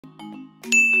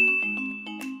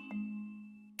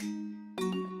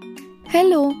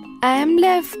Hello, I am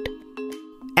left.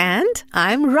 And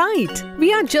I'm right.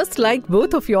 We are just like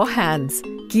both of your hands.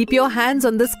 Keep your hands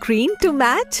on the screen to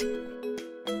match.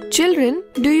 Children,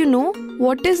 do you know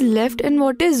what is left and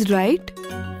what is right?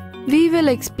 We will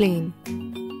explain.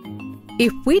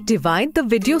 If we divide the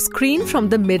video screen from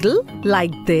the middle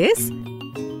like this,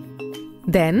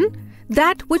 then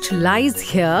that which lies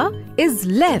here is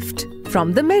left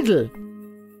from the middle.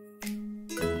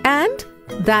 And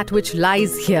that which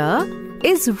lies here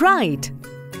is right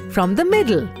from the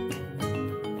middle.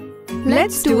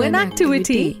 Let's do an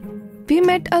activity. We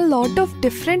met a lot of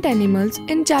different animals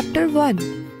in chapter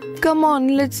 1. Come on,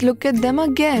 let's look at them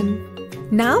again.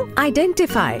 Now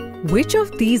identify which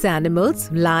of these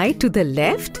animals lie to the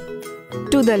left.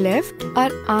 To the left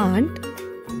are ant,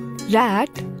 rat,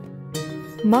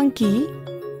 monkey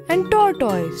and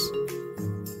tortoise.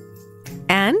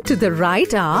 And to the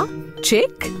right are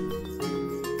chick,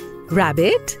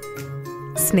 rabbit,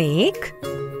 snake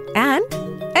and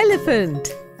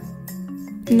elephant.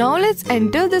 Now let's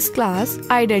enter this class.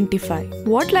 Identify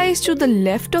what lies to the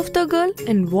left of the girl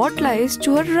and what lies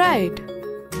to her right.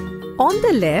 On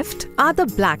the left are the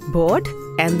blackboard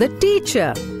and the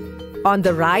teacher. On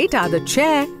the right are the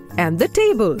chair and the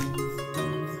table.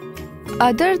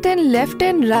 Other than left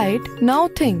and right, now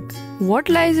think. What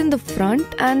lies in the front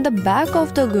and the back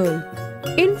of the girl?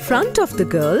 In front of the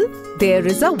girl, there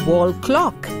is a wall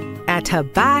clock. At her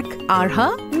back are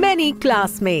her many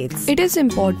classmates. It is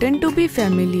important to be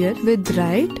familiar with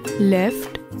right,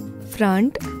 left,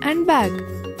 front and back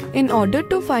in order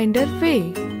to find her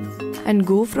way and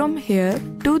go from here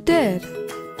to there.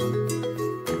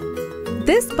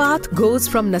 This path goes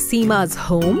from Nasima's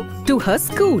home to her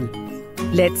school.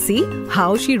 Let's see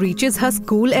how she reaches her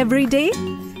school every day.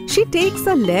 She takes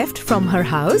a left from her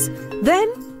house,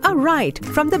 then a right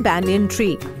from the banyan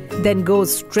tree, then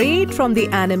goes straight from the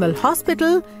animal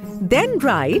hospital, then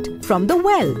right from the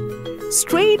well,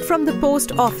 straight from the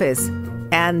post office,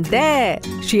 and there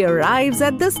she arrives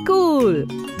at the school.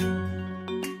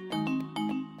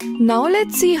 Now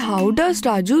let's see how does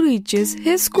Raju reaches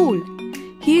his school.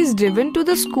 He is driven to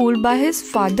the school by his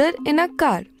father in a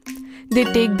car. They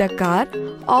take the car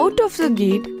out of the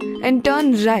gate and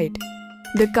turn right.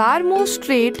 The car moves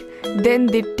straight, then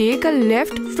they take a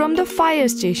left from the fire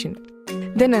station,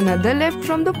 then another left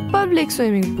from the public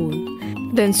swimming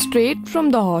pool, then straight from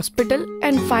the hospital,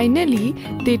 and finally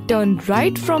they turn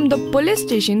right from the police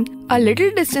station. A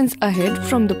little distance ahead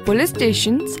from the police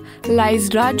stations lies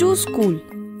Raju's school.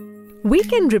 We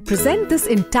can represent this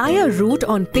entire route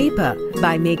on paper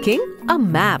by making a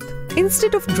map.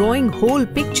 Instead of drawing whole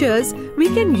pictures,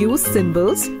 we can use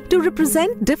symbols to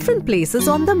represent different places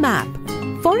on the map.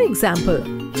 For example,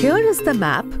 here is the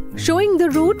map showing the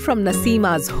route from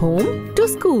Nasima's home to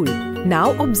school.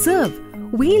 Now observe,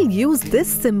 we'll use this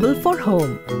symbol for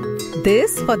home,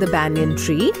 this for the banyan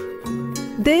tree,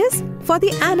 this for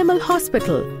the animal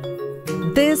hospital,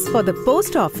 this for the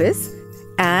post office,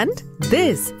 and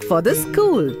this for the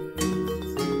school.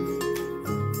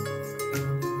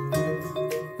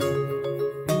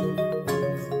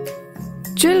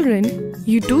 Children,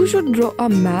 you too should draw a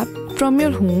map from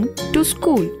your home to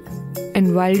school.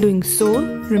 And while doing so,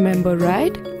 remember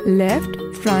right, left,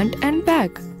 front and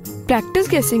back. Practice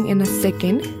guessing in a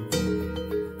second.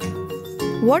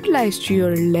 What lies to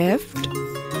your left,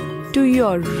 to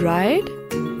your right,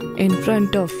 in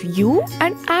front of you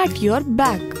and at your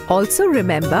back. Also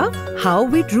remember how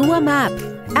we drew a map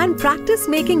and practice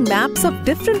making maps of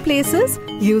different places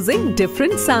using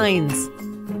different signs.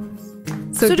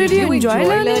 So did you enjoy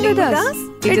learning with us?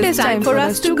 It is time for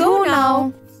us to go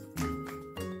now.